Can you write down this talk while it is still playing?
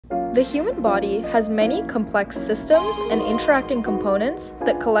The human body has many complex systems and interacting components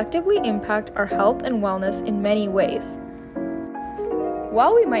that collectively impact our health and wellness in many ways.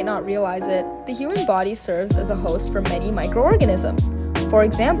 While we might not realize it, the human body serves as a host for many microorganisms. For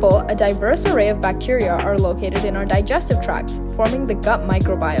example, a diverse array of bacteria are located in our digestive tracts, forming the gut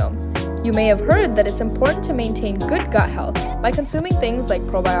microbiome. You may have heard that it's important to maintain good gut health by consuming things like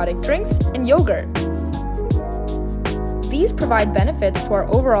probiotic drinks and yogurt. These provide benefits to our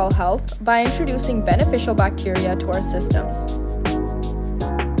overall health by introducing beneficial bacteria to our systems.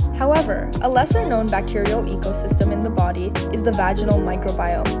 However, a lesser-known bacterial ecosystem in the body is the vaginal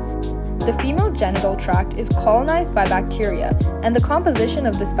microbiome. The female genital tract is colonized by bacteria, and the composition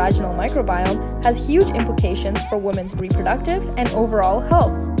of this vaginal microbiome has huge implications for women's reproductive and overall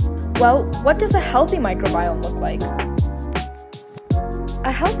health. Well, what does a healthy microbiome look like?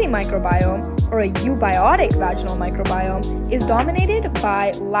 A healthy microbiome, or a eubiotic vaginal microbiome, is dominated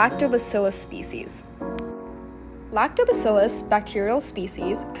by lactobacillus species. Lactobacillus bacterial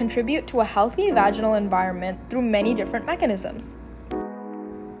species contribute to a healthy vaginal environment through many different mechanisms.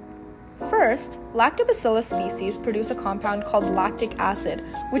 First, lactobacillus species produce a compound called lactic acid,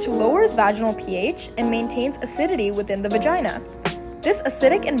 which lowers vaginal pH and maintains acidity within the vagina. This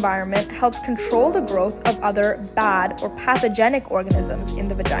acidic environment helps control the growth of other bad or pathogenic organisms in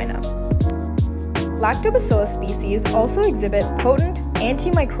the vagina. Lactobacillus species also exhibit potent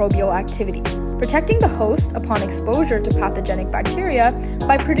antimicrobial activity, protecting the host upon exposure to pathogenic bacteria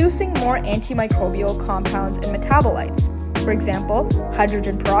by producing more antimicrobial compounds and metabolites, for example,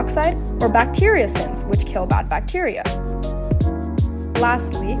 hydrogen peroxide or bacteriocins, which kill bad bacteria.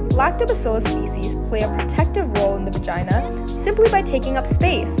 Lastly, lactobacillus species play a protective role in the vagina simply by taking up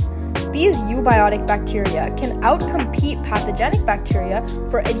space. These eubiotic bacteria can outcompete pathogenic bacteria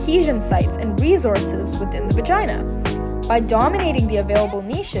for adhesion sites and resources within the vagina. By dominating the available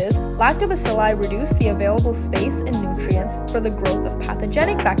niches, lactobacilli reduce the available space and nutrients for the growth of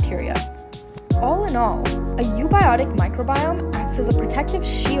pathogenic bacteria. All in all, a eubiotic microbiome acts as a protective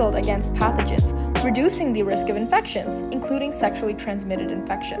shield against pathogens, reducing the risk of infections, including sexually transmitted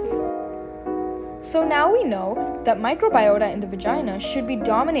infections. So now we know that microbiota in the vagina should be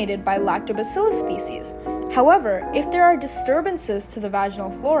dominated by lactobacillus species. However, if there are disturbances to the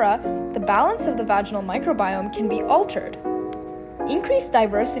vaginal flora, the balance of the vaginal microbiome can be altered. Increased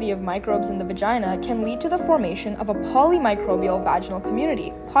diversity of microbes in the vagina can lead to the formation of a polymicrobial vaginal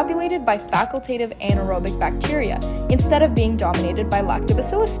community populated by facultative anaerobic bacteria instead of being dominated by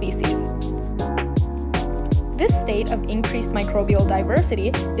lactobacillus species. This state of increased microbial diversity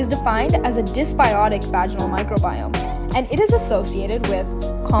is defined as a dysbiotic vaginal microbiome, and it is associated with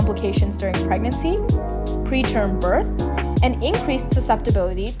complications during pregnancy, preterm birth, and increased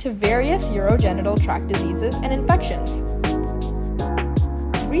susceptibility to various urogenital tract diseases and infections.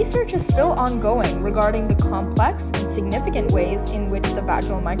 Research is still ongoing regarding the complex and significant ways in which the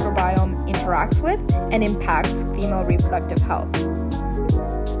vaginal microbiome interacts with and impacts female reproductive health.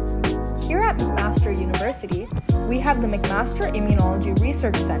 Here at McMaster University, we have the McMaster Immunology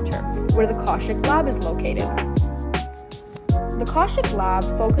Research Center, where the Kaushic Lab is located. The Kaushic Lab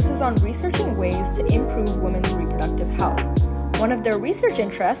focuses on researching ways to improve women's reproductive health. One of their research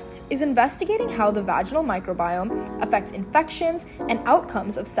interests is investigating how the vaginal microbiome affects infections and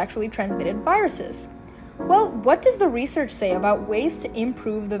outcomes of sexually transmitted viruses. Well, what does the research say about ways to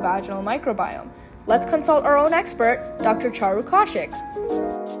improve the vaginal microbiome? Let's consult our own expert, Dr. Charu Kaushic.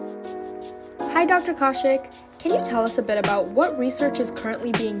 Hi, Dr. Kaushic. Can you tell us a bit about what research is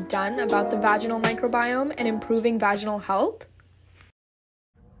currently being done about the vaginal microbiome and improving vaginal health?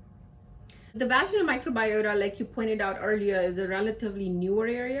 The vaginal microbiota, like you pointed out earlier, is a relatively newer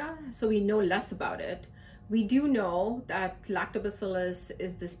area, so we know less about it. We do know that lactobacillus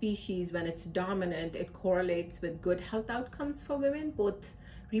is the species, when it's dominant, it correlates with good health outcomes for women, both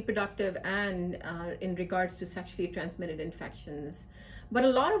reproductive and in regards to sexually transmitted infections. But a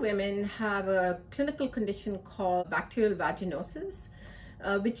lot of women have a clinical condition called bacterial vaginosis,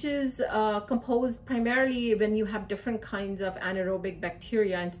 which is composed primarily when you have different kinds of anaerobic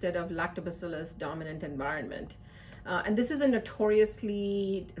bacteria instead of lactobacillus dominant environment. And this is a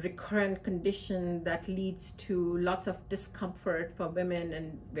notoriously recurrent condition that leads to lots of discomfort for women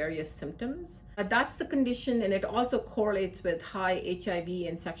and various symptoms. That's the condition, and it also correlates with high HIV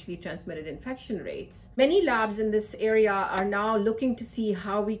and sexually transmitted infection rates. Many labs in this area are now looking to see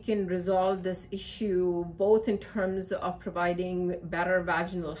how we can resolve this issue, both in terms of providing better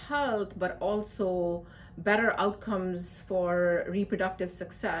vaginal health, but also better outcomes for reproductive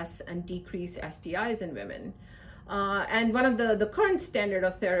success and decreased STIs in women. And one of the current standard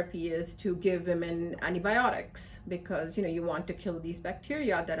of therapy is to give women antibiotics because, you want to kill these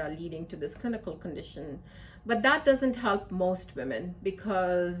bacteria that are leading to this clinical condition. But that doesn't help most women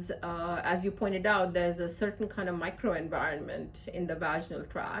because, as you pointed out, there's a certain kind of microenvironment in the vaginal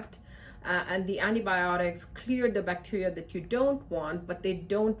tract. And the antibiotics clear the bacteria that you don't want, but they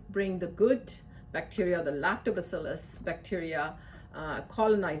don't bring the good bacteria, the lactobacillus bacteria,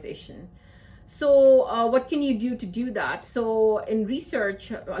 colonization. So what can you do to do that? So in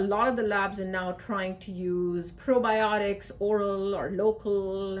research, a lot of the labs are now trying to use probiotics, oral or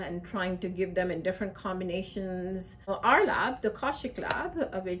local, and trying to give them in different combinations. Our lab, the Kaushic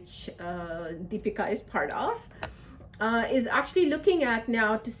Lab, which Deepikaa is part of, is actually looking at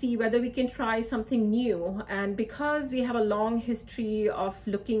now to see whether we can try something new. And because we have a long history of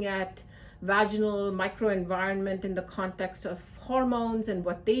looking at vaginal microenvironment in the context of hormones and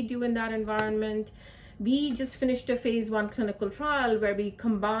what they do in that environment, we just finished a phase 1 clinical trial where we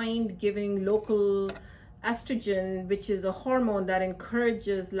combined giving local estrogen, which is a hormone that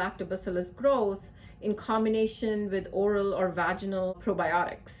encourages lactobacillus growth, in combination with oral or vaginal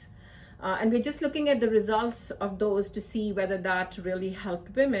probiotics. And we're just looking at the results of those to see whether that really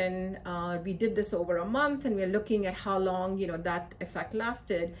helped women. We did this over a month, and we're looking at how long that effect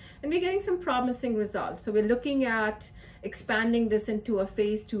lasted, and we're getting some promising results. So we're looking at expanding this into a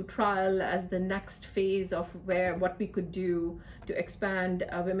phase 2 trial as the next phase of what we could do to expand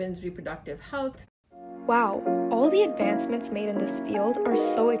women's reproductive health. Wow, all the advancements made in this field are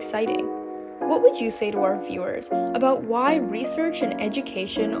so exciting. What would you say to our viewers about why research and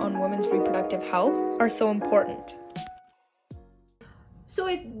education on women's reproductive health are so important? So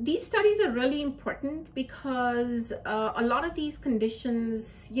these studies are really important because a lot of these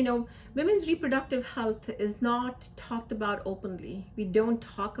conditions, women's reproductive health is not talked about openly. We don't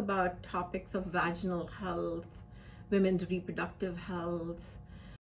talk about topics of vaginal health, women's reproductive health,